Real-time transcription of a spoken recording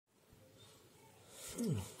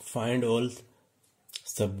Find all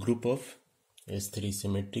सब group of S3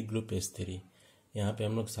 symmetric group S3। यहाँ पे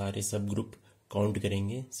हम लोग सारे सब ग्रुप काउंट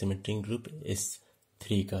करेंगे सिमेट्रिक ग्रुप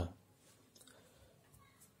S3 का।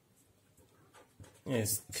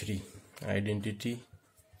 S3 identity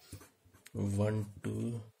 1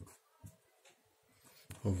 2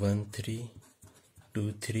 1 3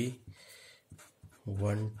 2 3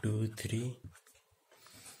 1 2 3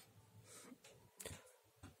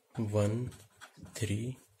 1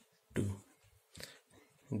 3 2.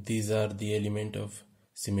 These are the element of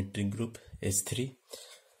symmetric group S3.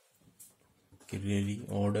 Clearly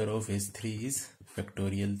order of S3 is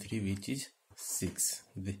factorial 3 which is 6.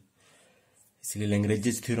 इसलिए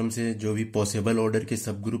लैग्रेंजेस थ्योरम से जो भी पॉसिबल ऑर्डर के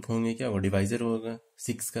सब ग्रुप होंगे क्या वो डिवाइजर होगा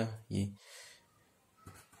 6 का। ये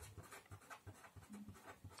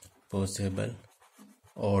पॉसिबल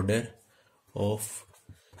ऑर्डर ऑफ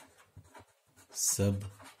सब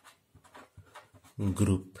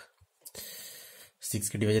ग्रुप 6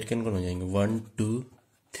 के डिवाइजर कौन कौन हो जाएंगे 1 2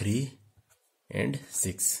 3 and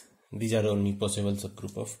 6। These are only possible सब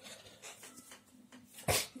ग्रुप ऑफ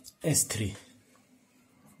S3।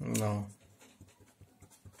 नाउ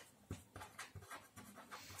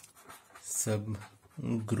सब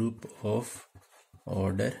ग्रुप ऑफ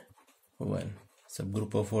ऑर्डर 1, सब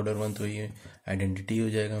ग्रुप ऑफ ऑर्डर 1 तो ये आइडेंटिटी हो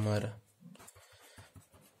जाएगा हमारा।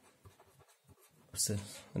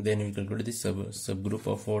 Then we calculate the subgroup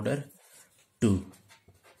of order 2.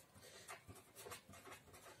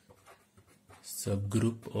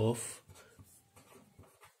 Subgroup of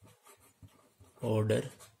order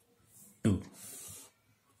 2.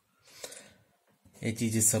 H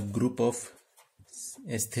is a subgroup of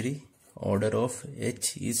S3. Order of H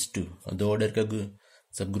is 2. और दो order का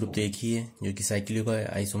सबग्रुप तो एक ही है जो कि साइक्लिक है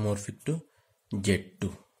आइसोमॉर्फिक टू Z2।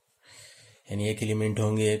 यानी एक एलिमेंट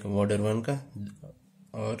होंगे एक ऑर्डर 1 का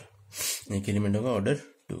और एक एलिमेंट होगा ऑर्डर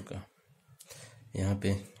 2 का। यहाँ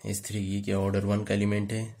पे S3 ये क्या ऑर्डर 1 का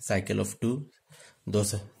एलिमेंट है साइकिल ऑफ 2, दो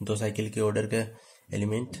साइकिल के ऑर्डर का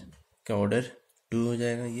एलिमेंट का ऑर्डर 2 हो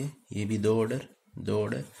जाएगा। ये भी दो order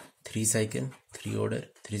 3 cycle 3 order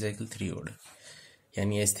 3 cycle 3 order.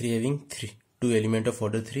 यानी S3 having 2 element of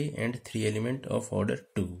order 3 and 3 element of order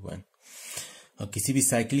 2 1। और किसी भी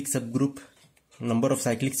साइक्लिक सब ग्रुप नंबर ऑफ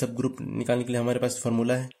साइक्लिक सब ग्रुप निकालने के लिए हमारे पास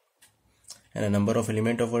फॉर्मूला है and number of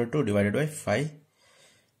element of order 2 divided by 5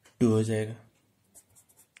 2 हो जाएगा।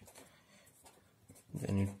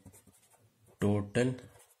 यानी टोटल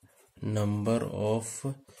नंबर ऑफ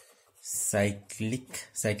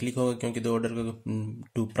साइक्लिक होगा क्योंकि दो ऑर्डर का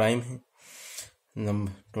 2 प्राइम है।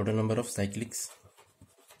 टोटल नंबर ऑफ साइक्लिक्स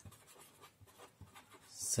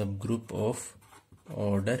सब group of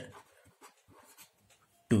order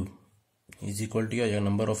 2 is equal to your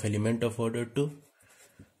number of element of order 2,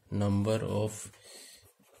 number of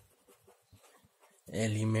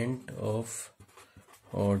element of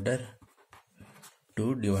order 2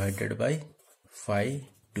 divided by 5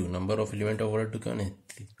 2। number of element of order 2 कौन है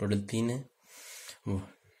total 3 है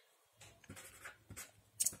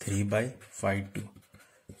 3 by 5 2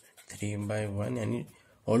 3 by 1 यानी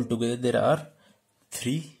all together there are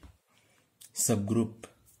 3 subgroup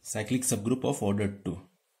cyclic subgroup of order 2।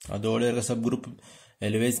 और दो order का सब group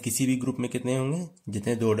always किसी भी ग्रुप में कितने होंगे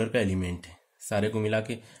जितने दो ऑर्डर का एलिमेंट है सारे को मिला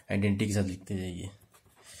के आइडेंटिटी के साथ लिखते जाइए।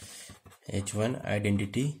 H1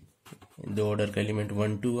 आइडेंटिटी दो ऑर्डर का एलिमेंट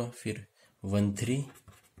 1 2 हुआ फिर 1 3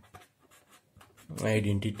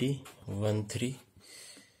 identity 1 3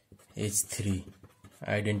 H3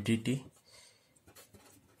 identity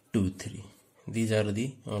 2 3। These are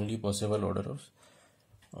the only possible order of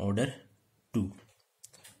order 2।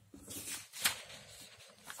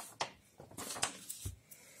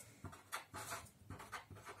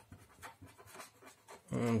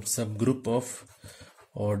 subgroup of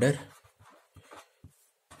order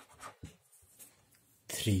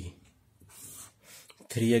 3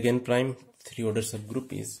 again prime 3 order subgroup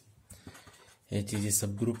is H is a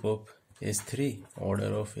subgroup of S3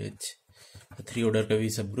 order of H 3 order का भी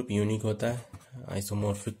subgroup unique होता है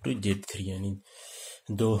isomorphic to Z3। यानी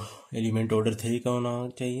दो element order 3 का होना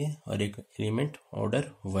चाहिए और एक एलिमेंट ऑर्डर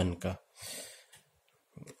 1 का।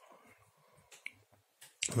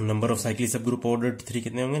 नंबर ऑफ साइक्लिक सब ग्रुप ऑर्डर 3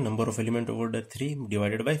 कितने होंगे number of element of order 3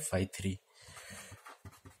 divided by 5 3।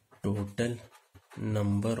 Total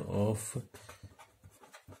number of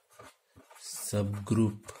सब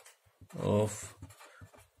group of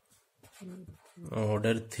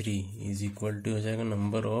order 3 is equal to हो जाएगा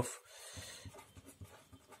number of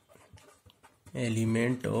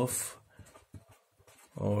element of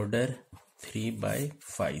order 3 by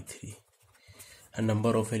 5 3।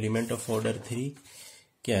 Number of element of order 3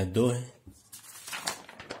 क्या है 2 है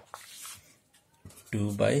 2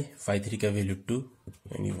 by phi 3 का value 2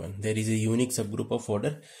 and 1. There is a unique subgroup of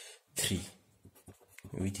order 3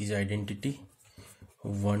 which is identity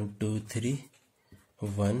 1 2 3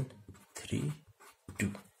 1 3 2.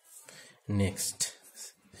 Next,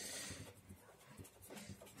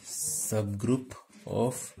 subgroup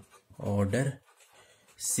of order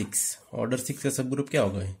 6. Order 6 का subgroup क्या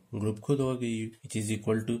होगा? Group खुद होगा which is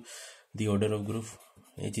equal to the order of group.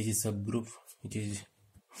 H is subgroup which is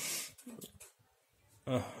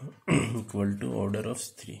equal to order of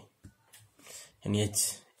 3, and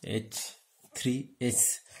H3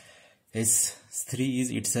 S3 is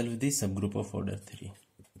itself the subgroup of order 3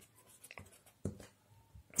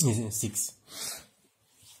 6.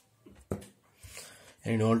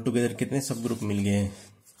 and all together कितने subgroup मिल गए?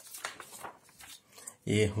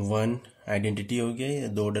 ये 1 identity हो गया, ये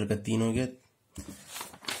 2 order का 3 हो गया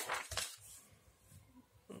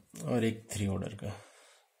और एक 3 ऑर्डर का.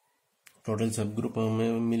 टोटल सब ग्रुप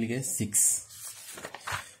हमें मिल गए 6.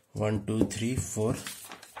 1 2 3 4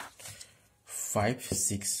 5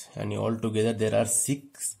 6 and all together there are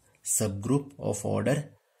 6 subgroup of order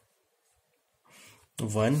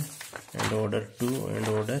 1 and order 2 and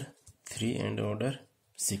order 3 and order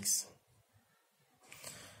 6.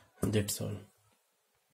 That's all.